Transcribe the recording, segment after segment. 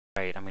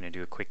Right, I'm going to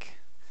do a quick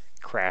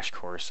crash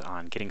course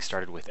on getting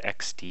started with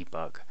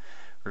XDebug.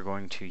 We're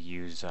going to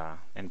use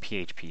and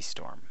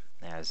PHPStorm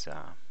as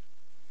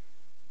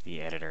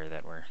the editor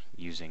that we're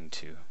using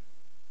to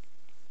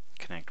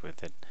connect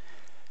with it.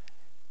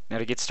 Now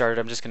to get started,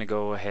 I'm just going to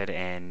go ahead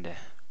and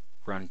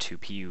run to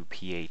puphpet.com,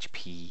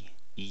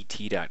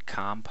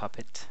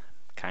 Puppet,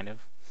 kind of,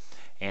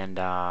 and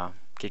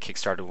get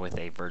kickstarted with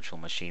a virtual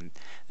machine.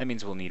 That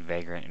means we'll need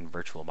Vagrant and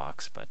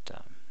VirtualBox, but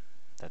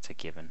that's a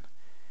given.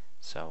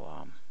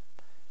 So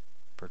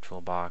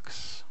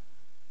VirtualBox,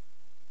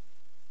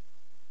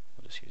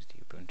 we'll just use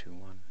the Ubuntu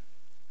one.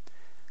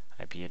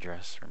 IP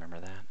address, remember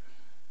that.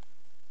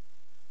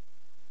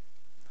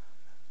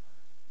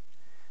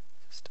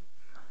 System.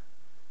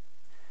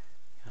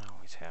 I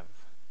always have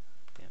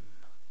vim.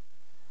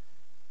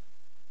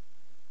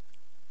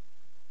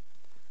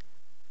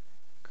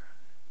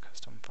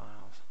 Custom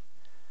files.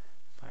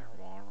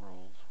 Firewall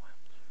rules.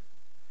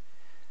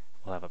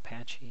 We'll have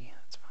Apache,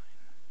 that's fine.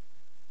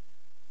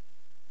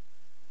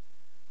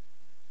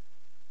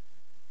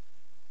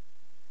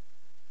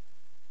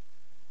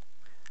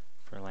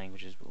 For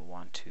languages, we'll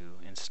want to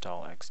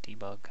install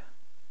XDebug.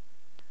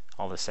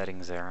 All the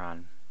settings there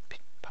on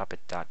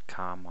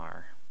puppet.com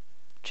are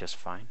just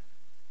fine.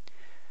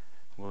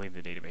 We'll leave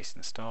the database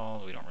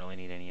installed. We don't really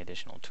need any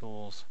additional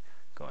tools.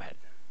 Go ahead.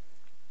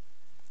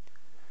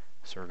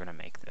 So we're going to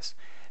make this.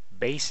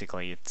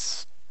 Basically,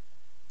 it's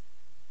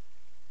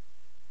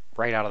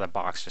right out of the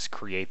box, just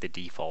create the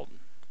default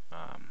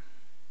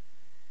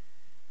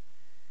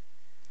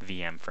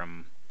VM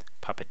from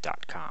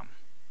puppet.com.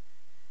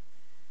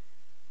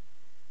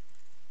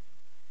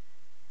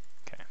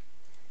 Okay.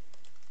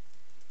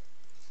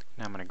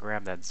 Now I'm going to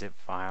grab that zip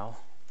file.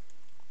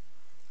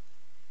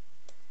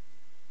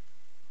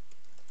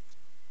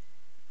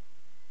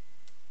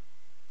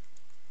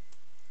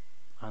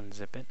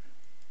 Unzip it.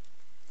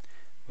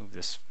 Move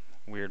this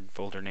weird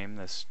folder name,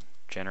 this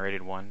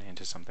generated one,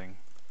 into something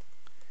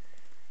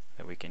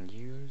that we can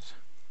use.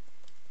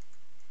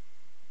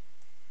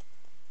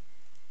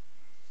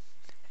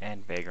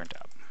 And vagrant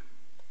up.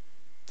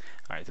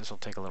 Alright, this will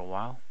take a little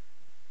while.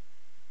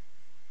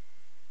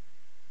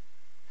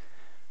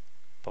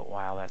 But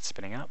while that's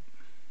spinning up,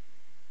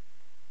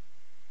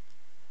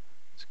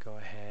 let's go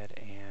ahead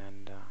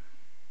and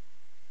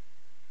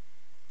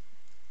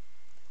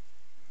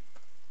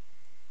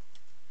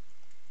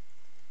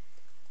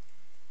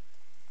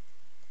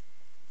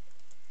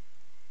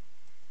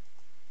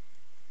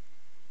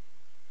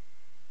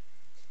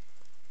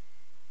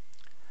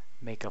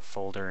make a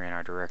folder in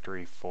our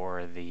directory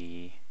for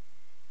the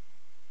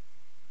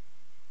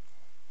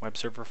web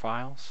server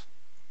files.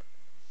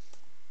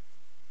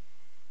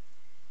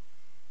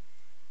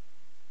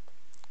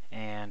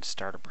 And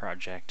start a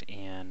project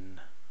in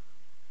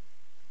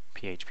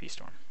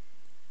PHPStorm.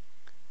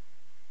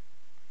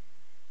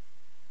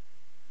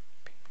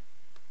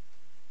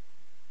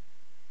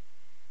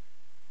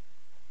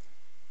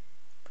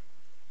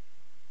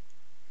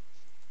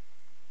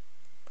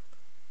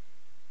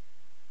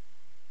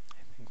 I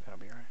think that'll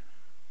be right.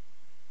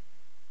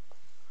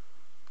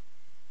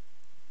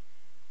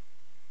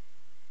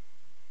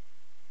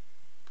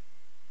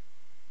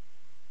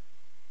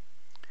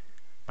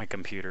 My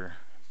computer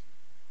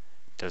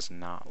does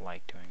not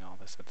like doing all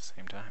this at the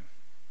same time.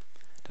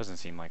 Doesn't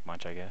seem like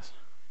much, I guess.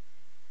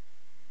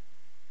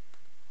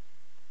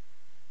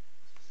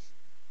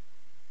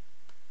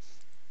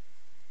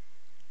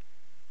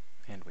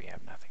 And we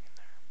have nothing in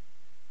there.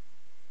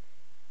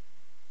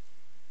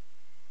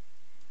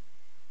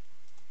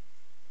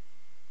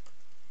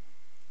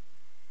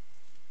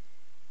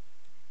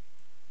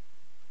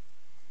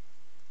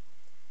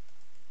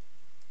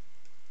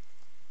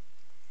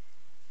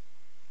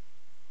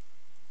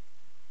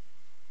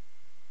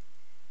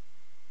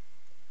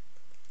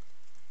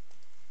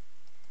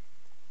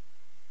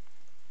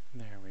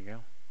 There we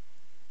go.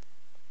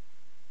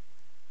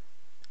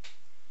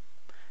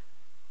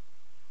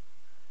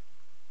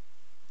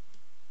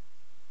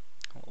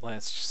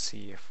 Let's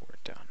see if we're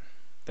done.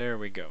 There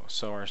we go.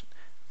 So our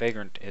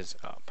vagrant is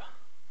up.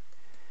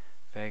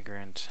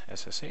 Vagrant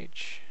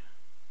SSH.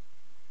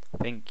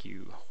 Thank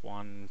you,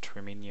 Juan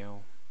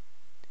Tremino.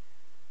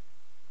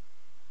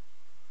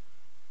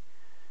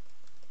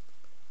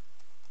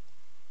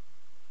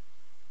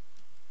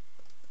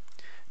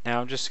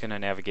 Now I'm just going to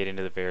navigate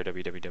into the var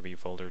www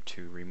folder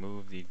to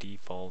remove the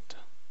default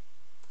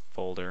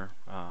folder,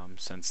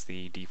 since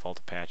the default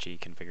Apache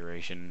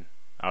configuration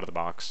out of the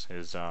box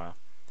is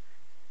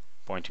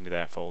pointing to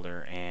that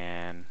folder,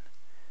 and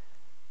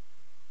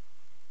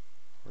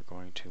we're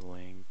going to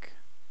link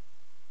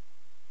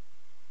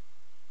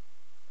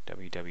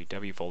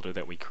www folder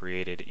that we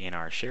created in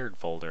our shared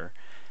folder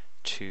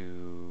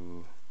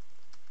to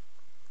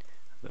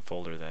the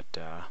folder that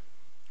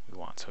we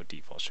want, so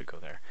default should go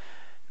there.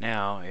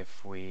 Now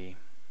if we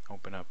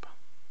open up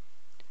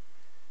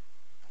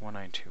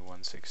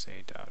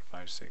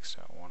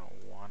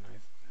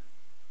 192.168.56.101,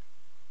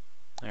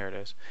 there it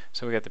is.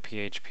 So we got the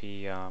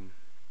PHP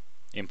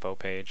info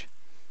page.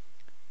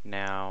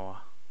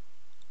 Now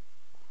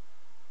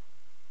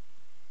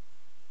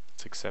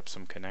Let's accept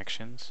some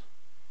connections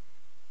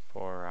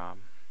for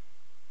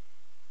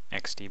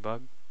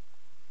XDebug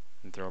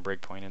and throw a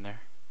breakpoint in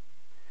there.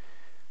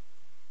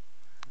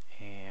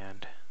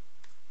 And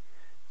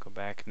go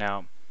back.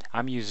 Now,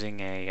 I'm using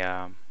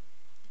a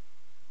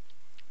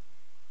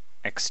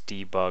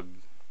XDebug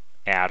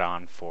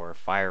add-on for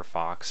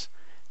Firefox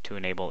to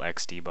enable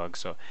XDebug.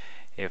 So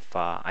if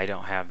I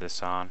don't have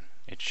this on,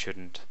 it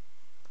shouldn't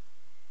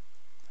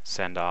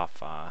send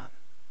off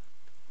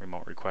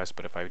remote requests.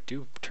 But if I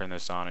do turn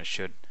this on, it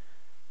should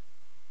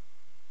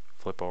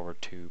flip over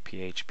to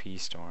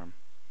PHPStorm.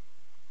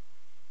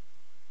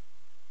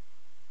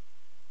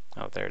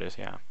 Oh, there it is,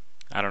 yeah.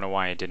 I don't know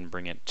why it didn't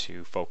bring it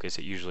to focus.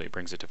 It usually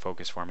brings it to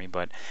focus for me.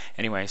 But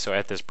anyway, so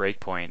at this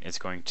breakpoint, it's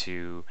going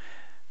to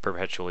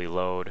perpetually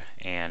load,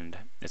 and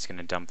it's going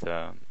to dump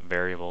the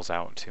variables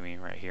out to me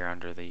right here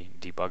under the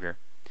debugger.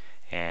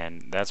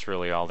 And that's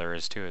really all there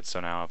is to it. So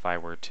now if I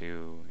were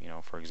to,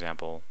 for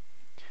example,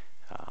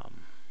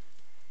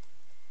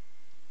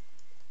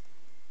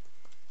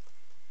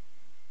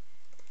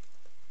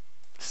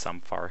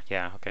 sumfar,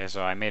 yeah, okay,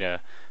 so I made a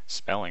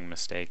spelling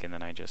mistake, and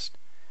then I just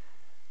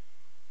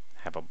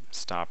have a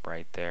stop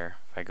right there.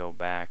 If I go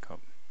back, go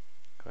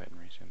ahead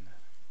and resume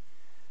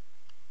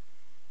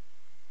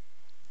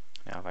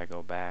that. Now if I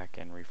go back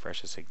and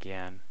refresh this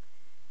again,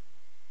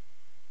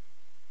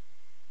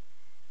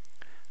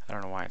 I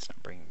don't know why it's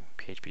not bringing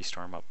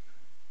PHPStorm up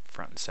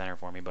front and center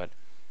for me, but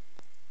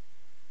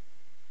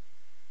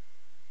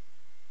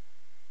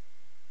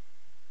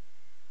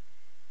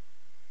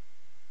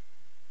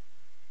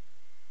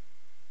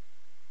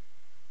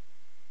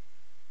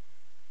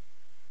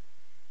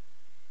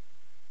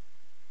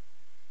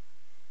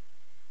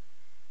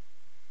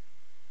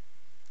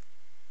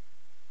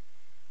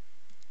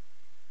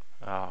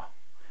oh,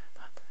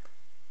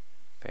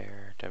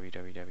 fair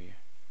www.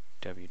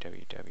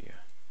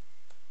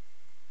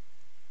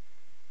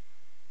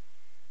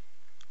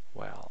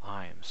 Well,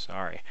 I am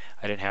sorry.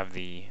 I didn't have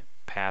the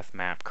path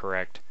map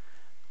correct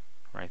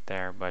right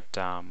there, but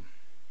okay.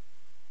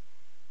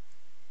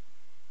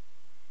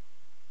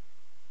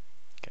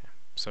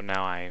 So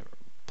now I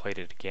played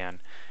it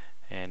again,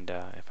 and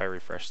if I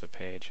refresh the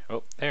page,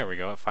 oh, there we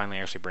go. It finally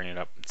actually bring it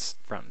up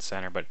front and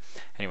center. But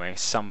anyway,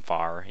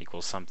 sumfar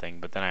equals something,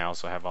 but then I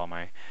also have all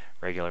my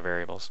regular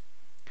variables.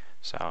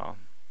 So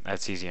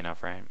that's easy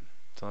enough, right?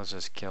 So let's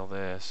just kill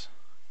this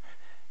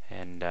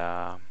and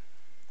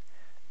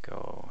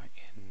go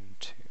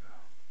into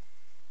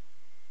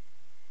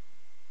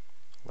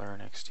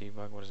learn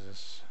XDebug. What is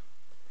this?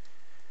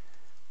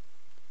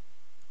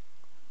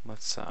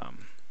 Let's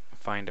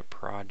find a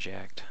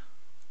project.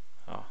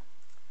 Oh,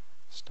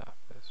 stop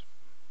this.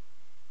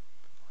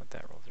 Let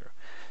that roll through.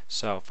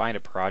 So find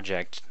a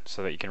project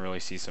so that you can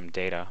really see some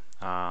data.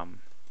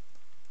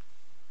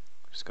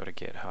 Just go to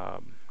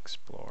GitHub,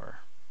 explore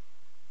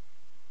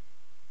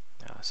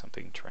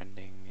something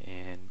trending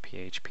in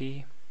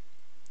PHP,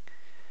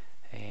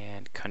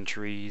 and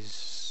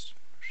countries.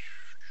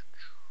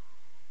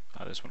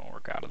 Oh, this one will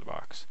work out of the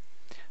box.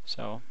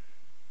 So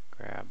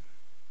grab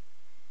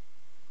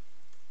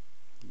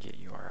git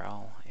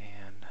URL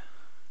and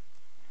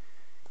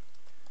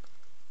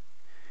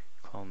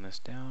clone this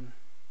down.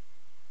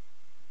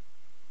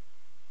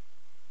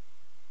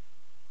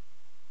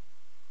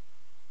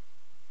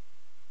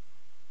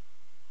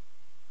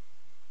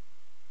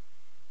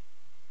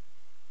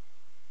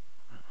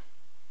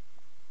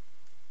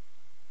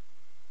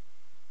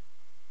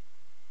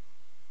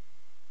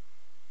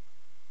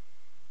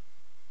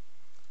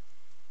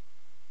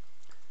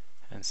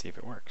 And see if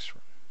it works.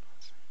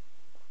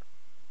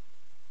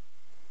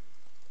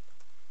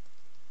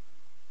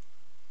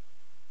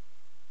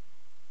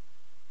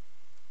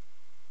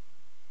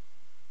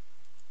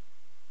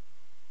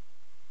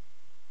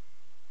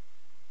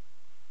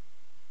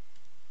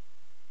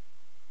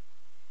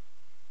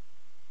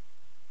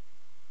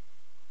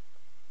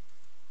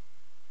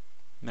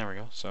 There we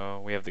go. So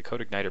we have the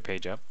CodeIgniter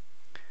page up,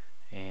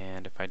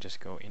 and if I just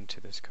go into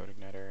this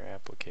CodeIgniter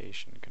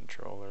application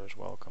controllers,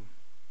 welcome.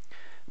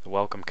 The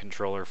welcome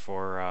controller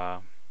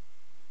for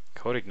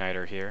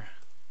CodeIgniter here,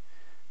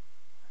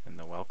 and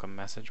the welcome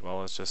message,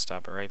 well, let's just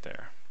stop it right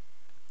there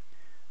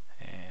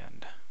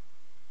and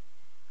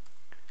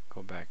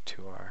go back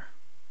to our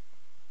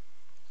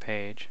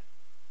page.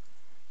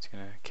 It's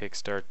going to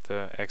kickstart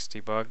the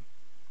XDebug,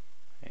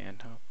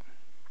 and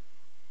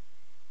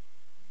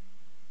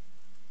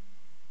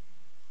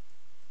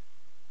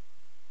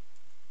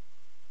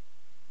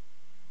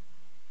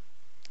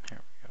here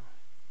we go.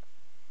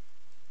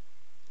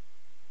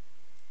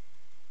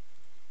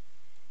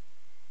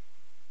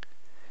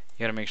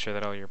 You got to make sure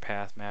that all your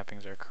path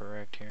mappings are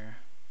correct here.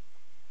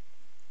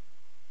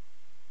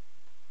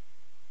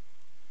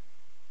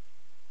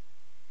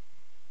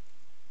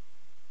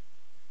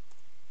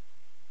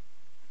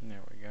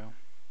 There we go.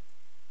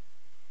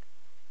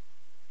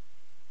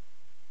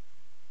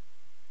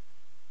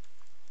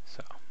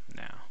 So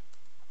now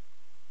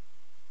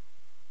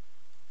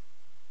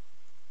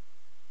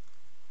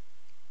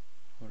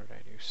what did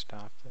I do?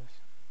 Stop this.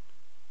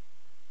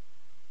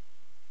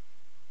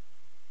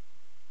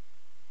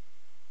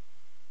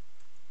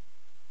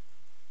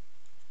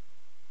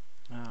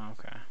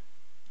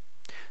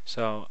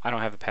 So I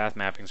don't have the path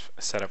mappings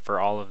set up for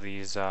all of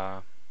these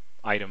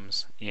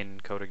items in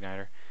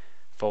CodeIgniter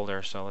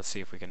folder, so let's see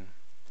if we can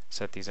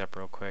set these up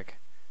real quick.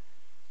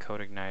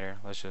 CodeIgniter,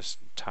 let's just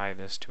tie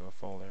this to a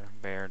folder,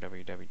 var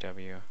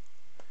www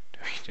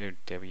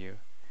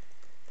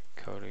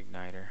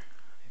CodeIgniter,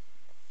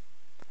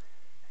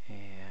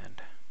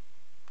 and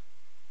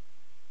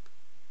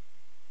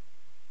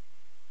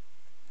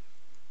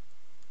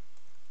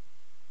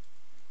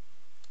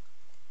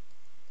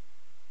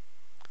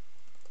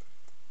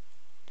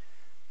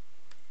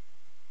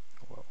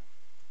whoa.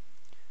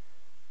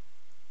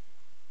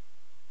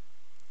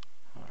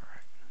 All right.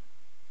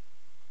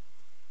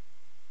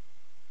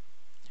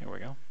 Here we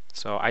go.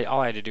 So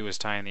all I had to do was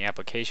tie in the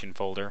application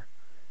folder.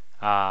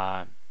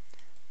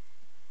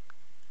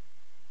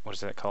 What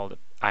is that called?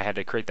 I had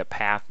to create the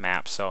path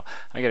map. So all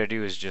you got to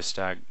do is just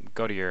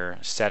go to your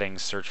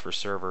settings, search for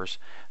servers,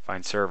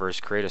 find servers,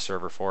 create a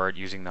server for it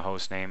using the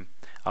host name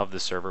of the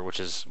server, which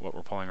is what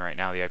we're pulling right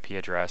now, the IP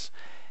address,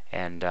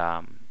 and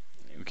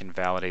we can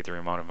validate the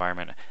remote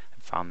environment. I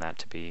found that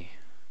to be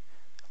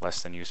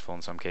less than useful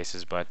in some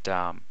cases, but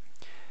all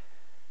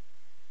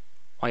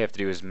you have to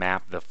do is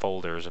map the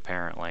folders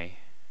apparently,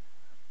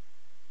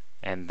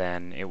 and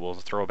then it will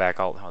throw back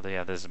all, oh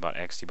yeah, this is about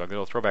XDebug,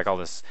 it'll throw back all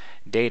this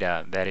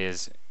data that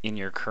is in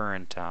your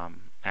current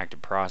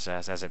active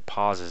process as it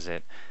pauses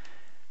it.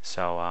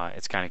 So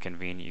it's kind of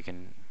convenient. You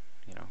can,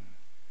 you know,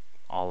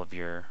 all of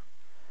your,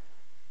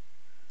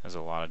 there's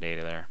a lot of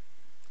data there.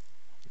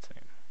 Let's see.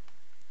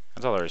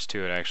 That's all there is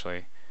to it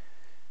actually.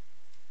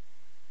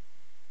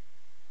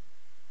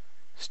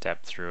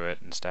 Step through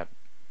it and step,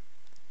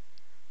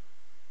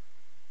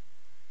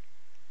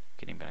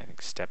 can even, I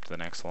think, step to the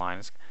next line.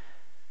 It's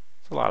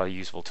a lot of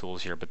useful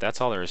tools here, but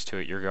that's all there is to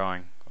it. You're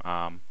going,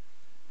 and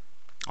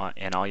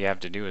all you have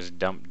to do is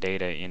dump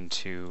data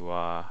into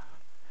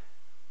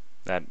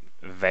that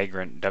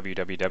vagrant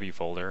www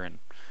folder, and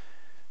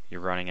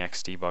you're running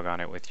XDebug on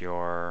it with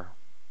your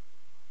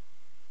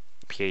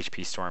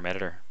PHPStorm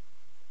editor.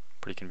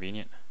 Pretty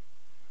convenient.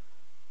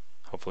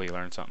 Hopefully you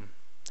learned something.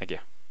 Thank you.